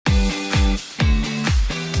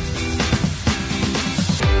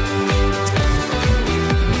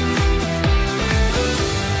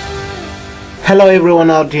Hello everyone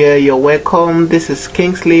out there, you're welcome. This is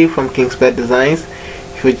Kingsley from KingspetDesigns.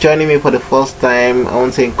 If you're joining me for the first time, I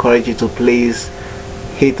want to encourage you to please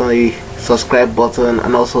hit on the subscribe button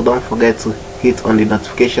and also don't forget to hit on the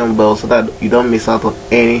notification bell so that you don't miss out on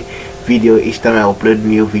any video each time I upload a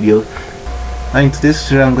new video. And in today's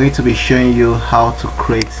tutorial, I'm going to be showing you how to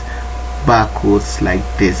create barcodes like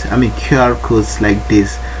this. QR codes like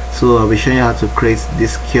this. So I'll be showing you how to create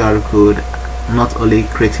this QR code. Not only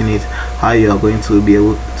creating it, how you are going to be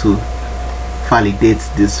able to validate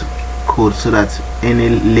this code so that any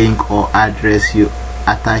link or address you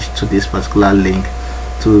attach to this particular link,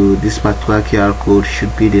 to this particular QR code,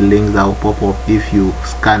 should be the link that will pop up if you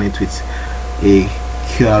scan it with a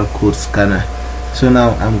QR code scanner. So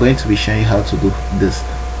now I'm going to be showing you how to do this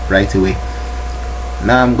right away.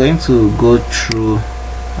 Now I'm going to go through,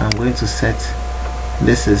 I'm going to set,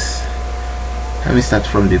 this is, let me start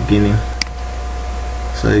from the beginning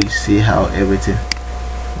so you see how everything.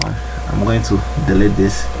 I'm going to delete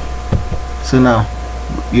this. So now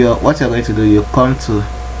what you're going to do,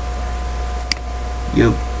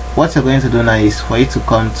 what you're going to do now is for you to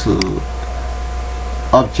come to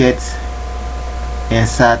Object,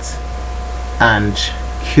 Insert and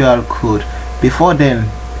QR code. Before then,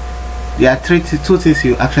 there are two things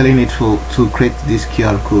you actually need to create this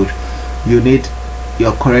QR code. You need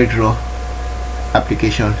your CorelDraw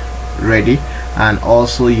application ready, and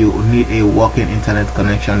also you need a working internet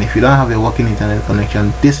connection. If you don't have a working internet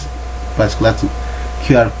connection, this particular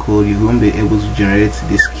QR code, you won't be able to generate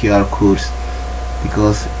these QR codes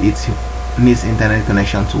because it needs internet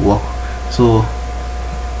connection to work. So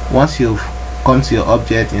once you've come to your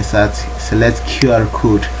object, insert, select QR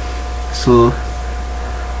code. So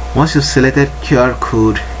once you've selected QR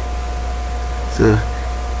code, so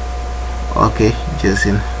okay,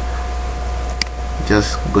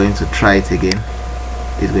 just going to try it again.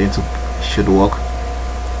 It's going to should work.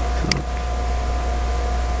 So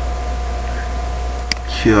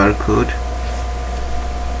QR code.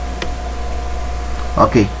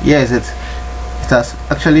 Okay, yes, it has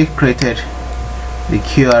actually created the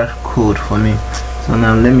QR code for me. So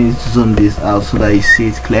now let me zoom this out so that you see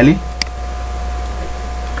it clearly.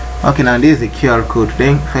 Okay, now this is the QR code.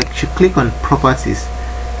 Then if I should click on properties,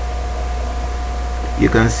 you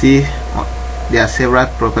can see there are several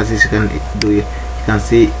properties you can do. You can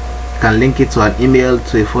see you can link it to an email,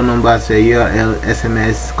 to a phone number, to a URL,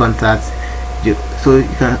 SMS, contact. So you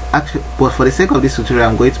can actually, but for the sake of this tutorial,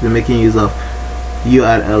 I'm going to be making use of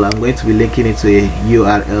URL. I'm going to be linking it to a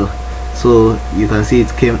URL. So you can see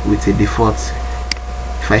it came with a default.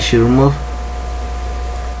 If I should remove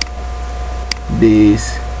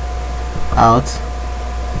this out,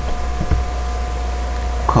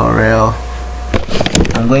 Corel,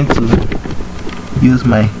 I'm going to use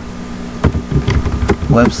my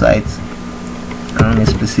website,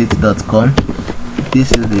 explicit.com.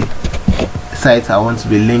 This is the site I want to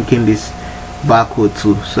be linking this barcode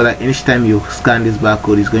to, so that each time you scan this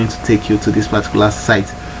barcode, it's going to take you to this particular site.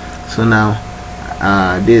 So now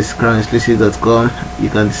this explicit.com, you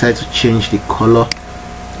can decide to change the color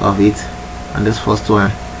of it, and this first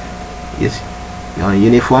one is on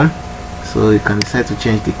uniform, so you can decide to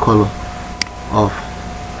change the color of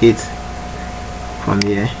it from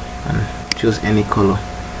here and choose any color.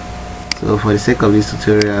 So for the sake of this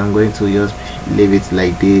tutorial, I'm going to just leave it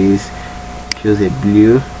like this. Choose a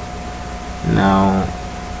blue. Now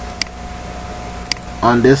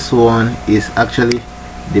on this one is actually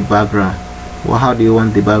the background. Well, how do you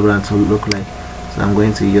want the background to look like? So I'm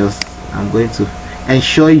going to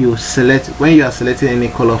ensure you select, when you are selecting any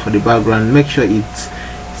color for the background, make sure it's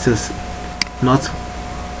not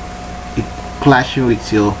clashing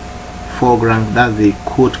with your foreground. That's the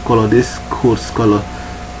code color, this code's color.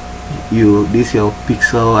 This your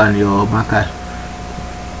pixel and your marker.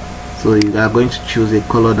 So you are going to choose a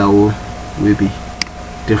color that will be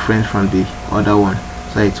different from the other one,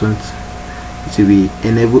 so it will be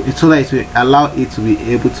enabled, so that it will allow it to be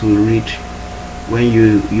able to read when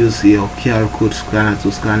you use your QR code scanner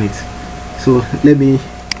to scan it. So let me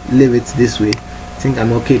leave it this way. I think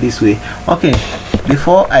I'm okay this way. Okay,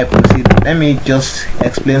 before I proceed, let me just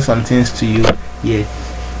explain some things to you. Here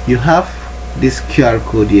you have this QR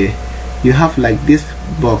code. Here you have like this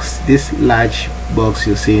box, this large box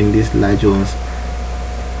you're seeing, these large ones.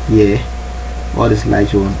 Yeah, all these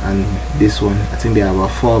large ones and this one, I think there are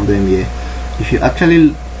about 4 of them here. If you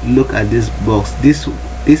actually look at this box, these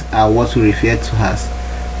are what we refer to as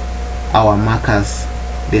our markers.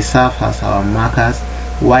 They serve as our markers.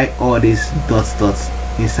 Why all these dots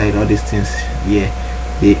inside all these things? Yeah,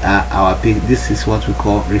 they are our this is what we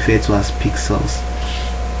refer to as pixels.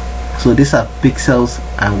 So these are pixels,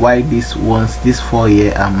 and why these ones, these 4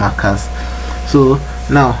 here, are markers. So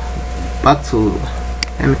now back to,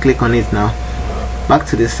 let me click on it now, back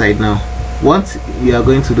to this side. Now what you are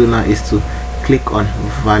going to do now is to click on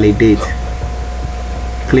validate.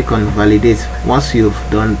 Click on validate. Once you've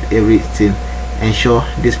done everything, ensure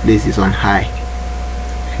this place is on high.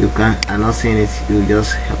 If you are not seeing it, you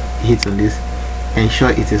just hit on this, ensure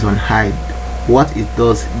it is on high. What it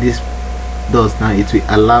does, this does now, it will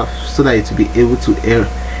allow so that it will be able to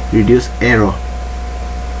reduce error,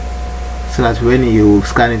 so that when you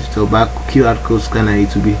scan it to a back QR code scanner,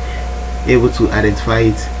 it will be able to identify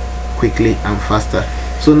it quickly and faster.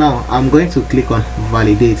 So now I'm going to click on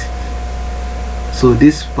validate. So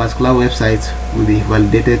this particular website will be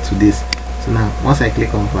validated to this. So now once I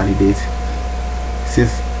click on validate,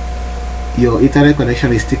 since your internet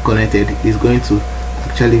connection is still connected, it's going to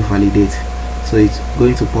actually validate. So it's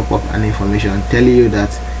going to pop up an information telling you that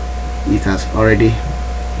it has already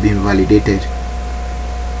been validated.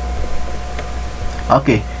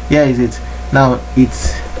 Okay, here is it. Now it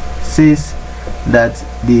says that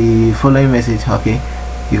the following message, okay,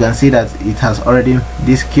 you can see that it has already,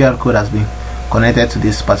 this QR code has been connected to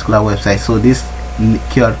this particular website. So this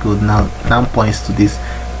QR code now points to this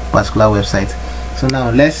particular website. So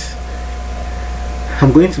now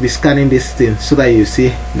I'm going to be scanning this thing so that you see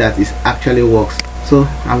that it actually works. So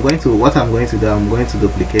what I'm going to do, I'm going to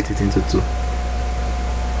duplicate it into 2.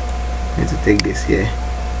 I'm going to take this here,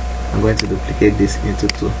 I'm going to duplicate this into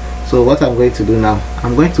 2. So what I'm going to do now,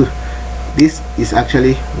 this is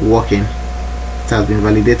actually working. It has been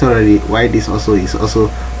validated already, while this also is also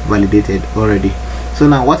validated already. So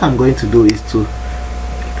now what I'm going to do is to,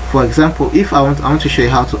 for example, if I want to show you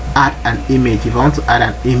how to add an image. If I want to add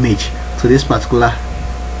an image to this particular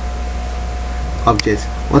object,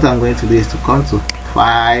 what I'm going to do is to come to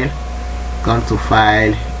file,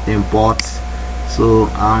 import. So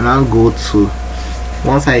I'll now go to,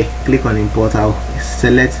 once I click on import, I'll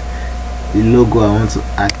select the logo I want to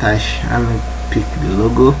attach. I'm going to pick the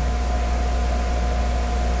logo.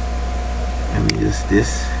 Let me use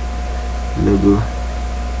this logo.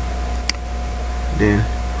 Then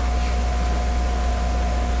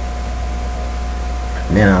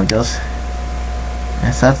I'll just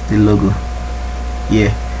insert the logo here.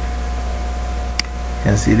 You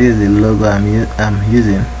can see this is the logo I'm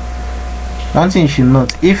using. One thing you should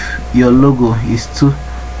note, if your logo is too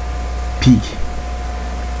big,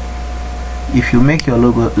 if you make your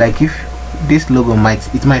logo, like if this logo might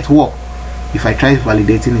work, if I try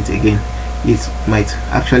validating it again, it might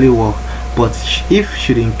actually work. But if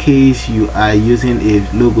should in case you are using a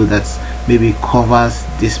logo that maybe covers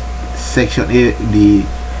this section, the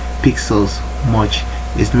pixels much,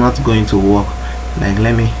 it's not going to work. Like,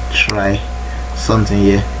 let me try something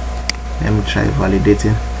here. Let me try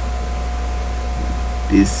validating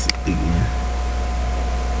this again.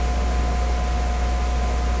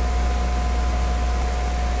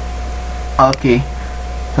 Okay,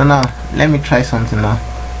 so now let me try something now.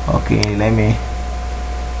 Okay, let me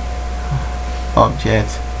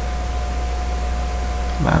object,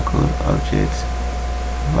 barcode, object,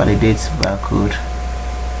 validate barcode,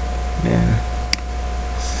 then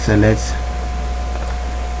select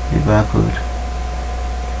the barcode.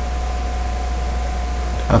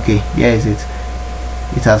 Okay, here is it.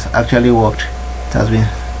 It has actually worked. It has been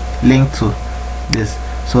linked to this,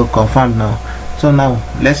 so confirmed now. So now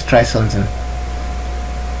let's try something.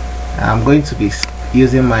 I'm going to be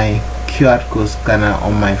using my QR code scanner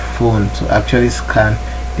on my phone to actually scan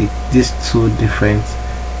these 2 different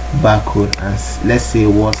barcode, and let's see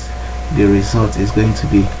what the result is going to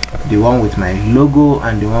be. The one with my logo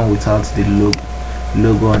and the one without the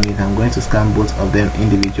logo on it. I'm going to scan both of them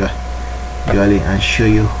individually and show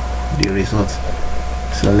you the results.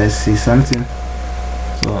 So let's see something.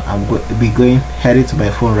 So I'm going to be heading to my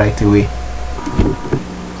phone right away.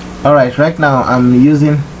 Alright, right now I'm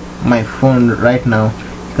using my phone right now.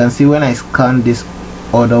 You can see when I scan this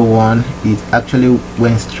other one, it actually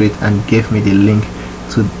went straight and gave me the link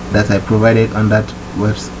to that I provided on that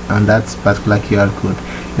website, on that particular QR code.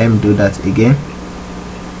 Let me do that again.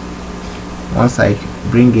 Once I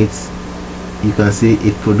bring it, you can see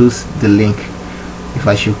it produced the link. If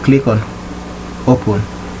I should click on open,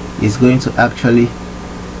 it's going to actually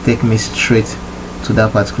take me straight to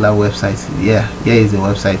that particular website. Yeah, here is the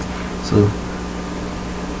website. So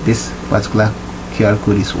this particular QR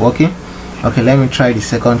code is working. Okay, let me try the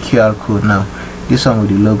second QR code now, this one with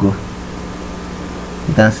the logo.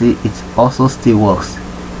 You can see it also still works.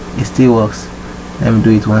 It still works. Let me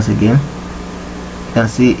do it once again. You can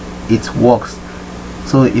see it works.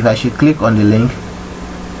 So if I should click on the link,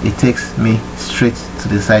 it takes me straight to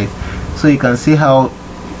the site. So you can see how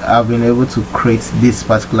I've been able to create this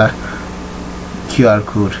particular QR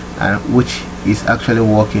code, and which is actually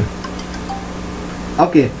working.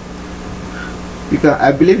 Okay,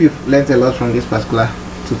 I believe you've learned a lot from this particular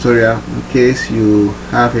tutorial. In case you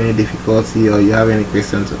have any difficulty or you have any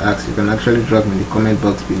question to ask, you can actually drop in the comment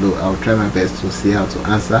box below. I'll try my best to see how to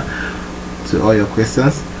answer to all your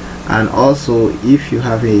questions. And also, if you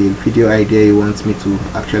have a video idea you want me to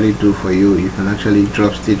actually do for you, you can actually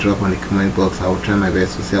drop on the comment box. I will try my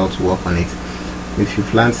best to see how to work on it. If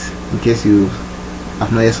you've learned, in case you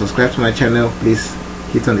have not yet subscribed to my channel, please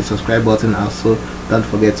hit on the subscribe button. Also, don't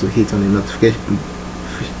forget to hit on the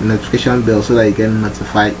notification bell so that you get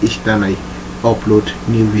notified each time I upload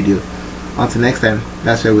new video. Until next time,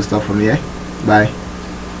 that's where we stop from here. Bye.